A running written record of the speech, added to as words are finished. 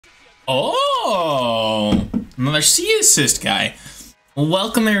Oh, another C assist guy. Well,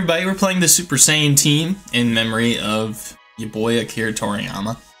 welcome everybody. We're playing the Super Saiyan team in memory of your boy Akira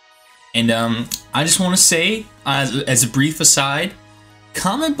Toriyama. And I just want to say, as a brief aside,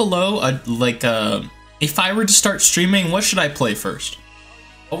 comment below if I were to start streaming, what should I play first?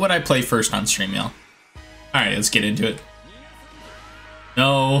 What would I play first on stream, y'all? All right, let's get into it.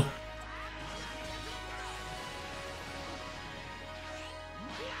 No.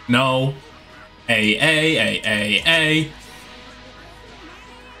 No. A.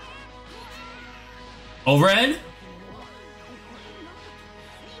 Overhead?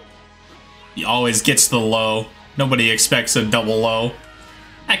 He always gets the low. Nobody expects a double low.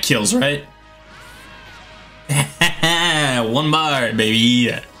 That kills, right? One bar,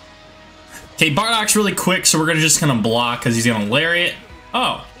 baby. Okay, Bardock's really quick, so we're just gonna block because he's gonna lariat.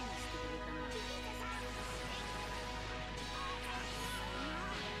 Oh.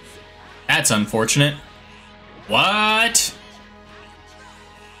 That's unfortunate. What?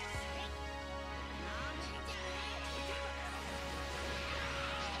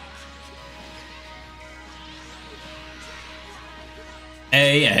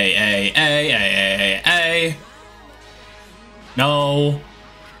 A. No.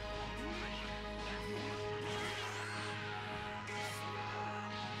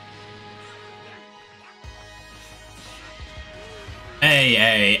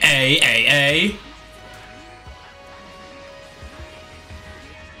 A.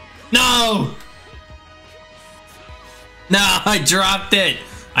 No! No, I dropped it.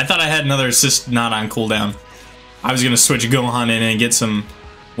 I thought I had another assist not on cooldown. I was gonna switch Gohan in and get some.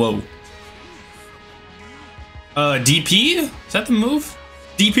 Whoa. DP? Is that the move?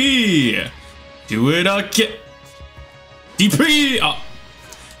 DP! Do it again. DP!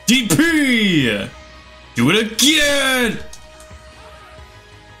 DP! Do it again!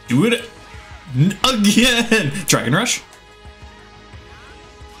 Do it again! Dragon Rush.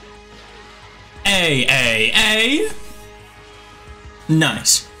 A.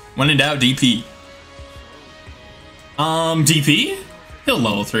 Nice. When in doubt, DP. DP? He'll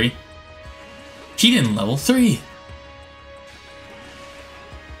level 3. He didn't level 3.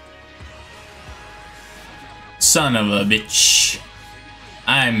 Son of a bitch.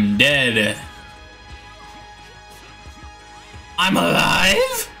 I'm dead. I'm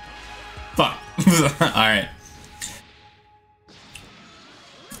alive? Fuck. Alright.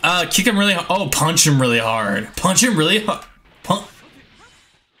 Kick him really hard. Oh, punch him really hard. Punch him really hard. Punch.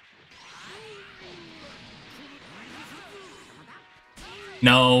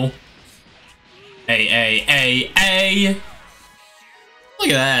 No. A. Look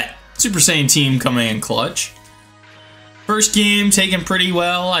at that. Super Saiyan team coming in clutch. First game taken pretty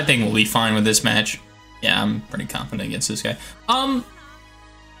well. I think we'll be fine with this match. Yeah, I'm pretty confident against this guy.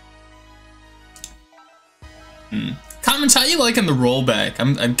 Comments, how you liking the rollback?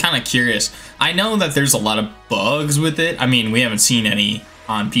 I'm kind of curious. I know that there's a lot of bugs with it. I mean, we haven't seen any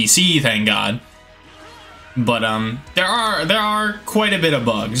on PC, thank God. But there are quite a bit of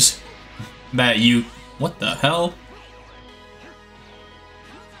bugs that you. What the hell?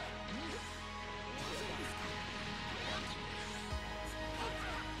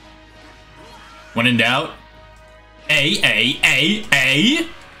 When in doubt, A.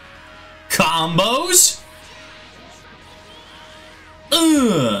 Combos.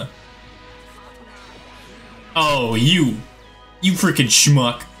 Ugh. Oh, you freaking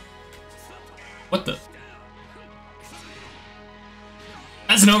schmuck. What the?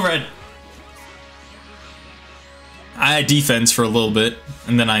 That's an overhead. I had defense for a little bit,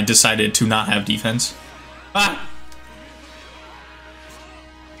 and then I decided to not have defense. Ah!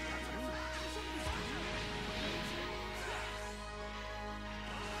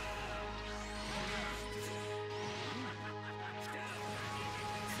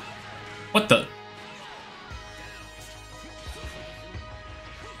 What the?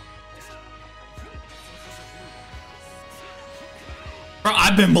 Bro,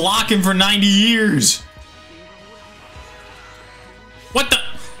 I've been blocking for 90 years. What the?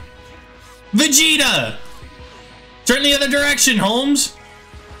 Vegeta! Turn the other direction, Holmes.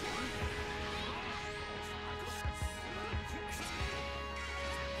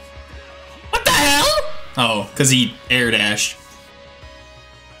 What the hell? Oh, because he air dashed.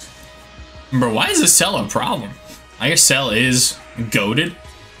 Bro, why is this Cell a problem? I guess Cell is goated.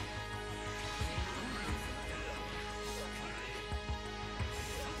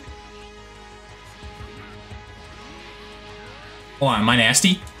 Hold on, am I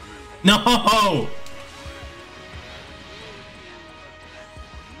nasty? No!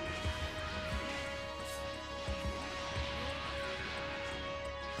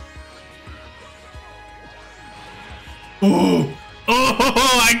 Ooh.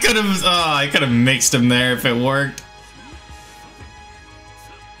 Oh, I could have mixed him there if it worked.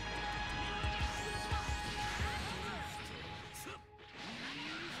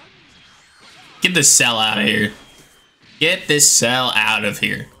 Get this cell out of here. Get this cell out of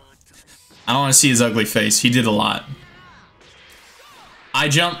here. I don't want to see his ugly face. He did a lot. I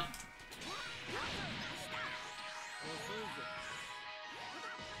jump.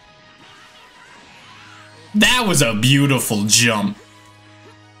 That was a beautiful jump.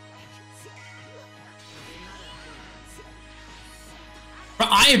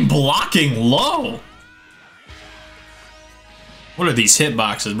 I am blocking low. What are these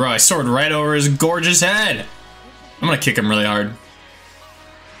hitboxes, bro? I soared right over his gorgeous head. I'm gonna kick him really hard.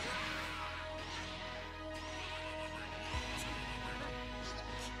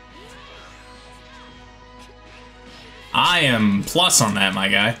 I am plus on that, my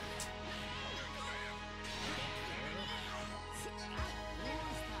guy.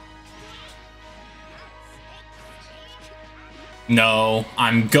 No,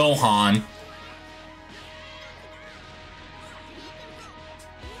 I'm Gohan.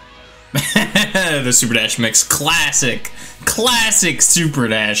 The Super Dash mix. Classic. Classic Super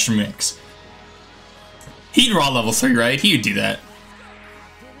Dash mix. He'd raw level 3, right? He would do that.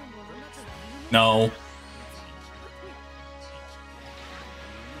 No.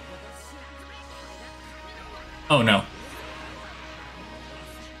 Oh, no.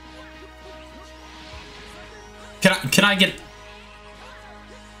 Can I get...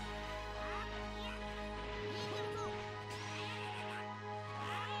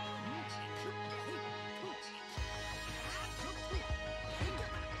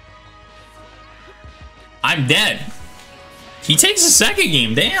 I'm dead. He takes a second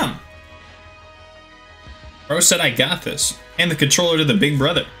game, damn. Bro said I got this. And the controller to the big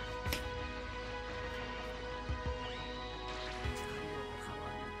brother.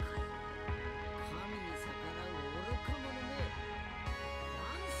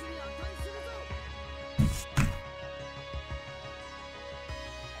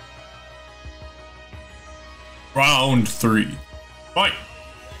 Round 3. Fight!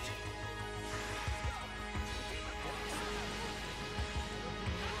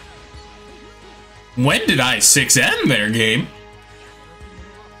 When did I 6M their game?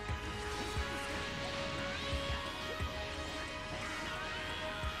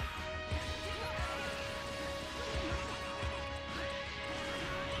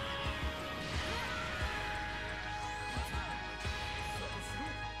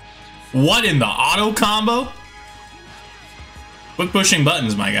 What in the auto combo? Quit pushing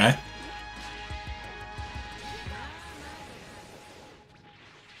buttons, my guy.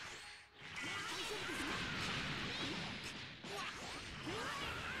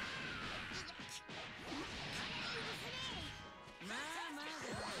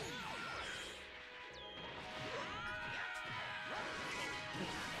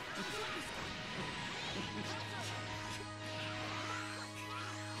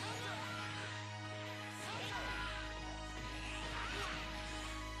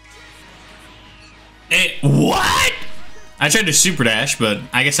 What? I tried to super dash, but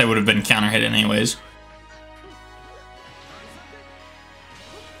I guess I would have been counter hit anyways.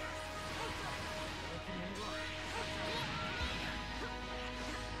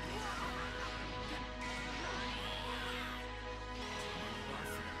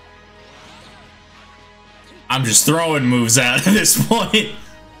 I'm just throwing moves out at this point.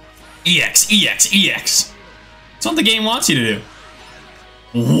 EX, EX, EX. That's what the game wants you to do.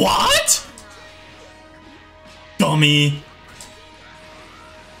 What? Dummy.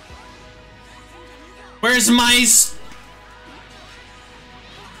 Where's my...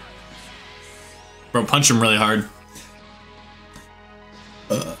 Bro, punch him really hard.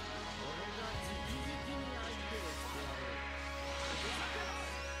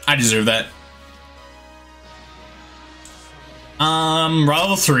 I deserve that.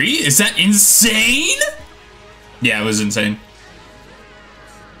 Level 3? Is that insane? Yeah, it was insane.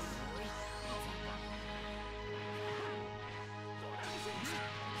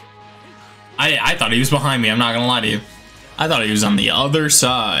 I thought he was behind me, I'm not gonna lie to you. I thought he was on the other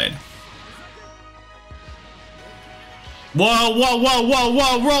side. Whoa, whoa, whoa, whoa,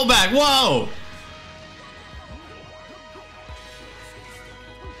 whoa, roll back, whoa!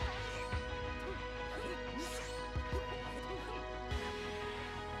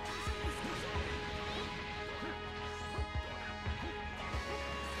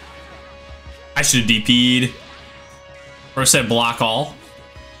 I should have DP'd. Or said block all.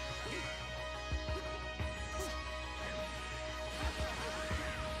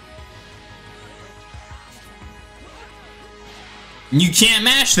 You can't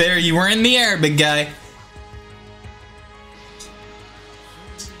mash there. You were in the air, big guy.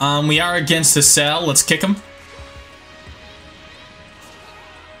 We are against the cell. Let's kick him.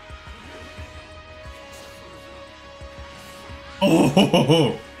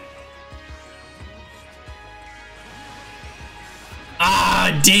 Oh!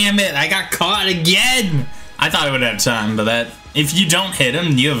 Ah, damn it! I got caught again. I thought I would have time, but that if you don't hit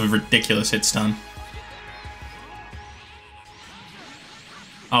him, you have a ridiculous hit stun.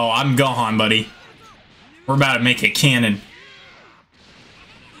 Oh, I'm gone, buddy. We're about to make a cannon.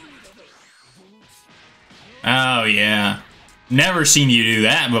 Oh, yeah. Never seen you do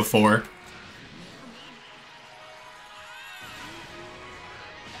that before.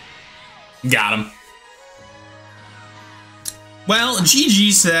 Got him. Well,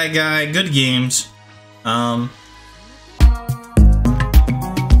 GG's to that guy. Good games.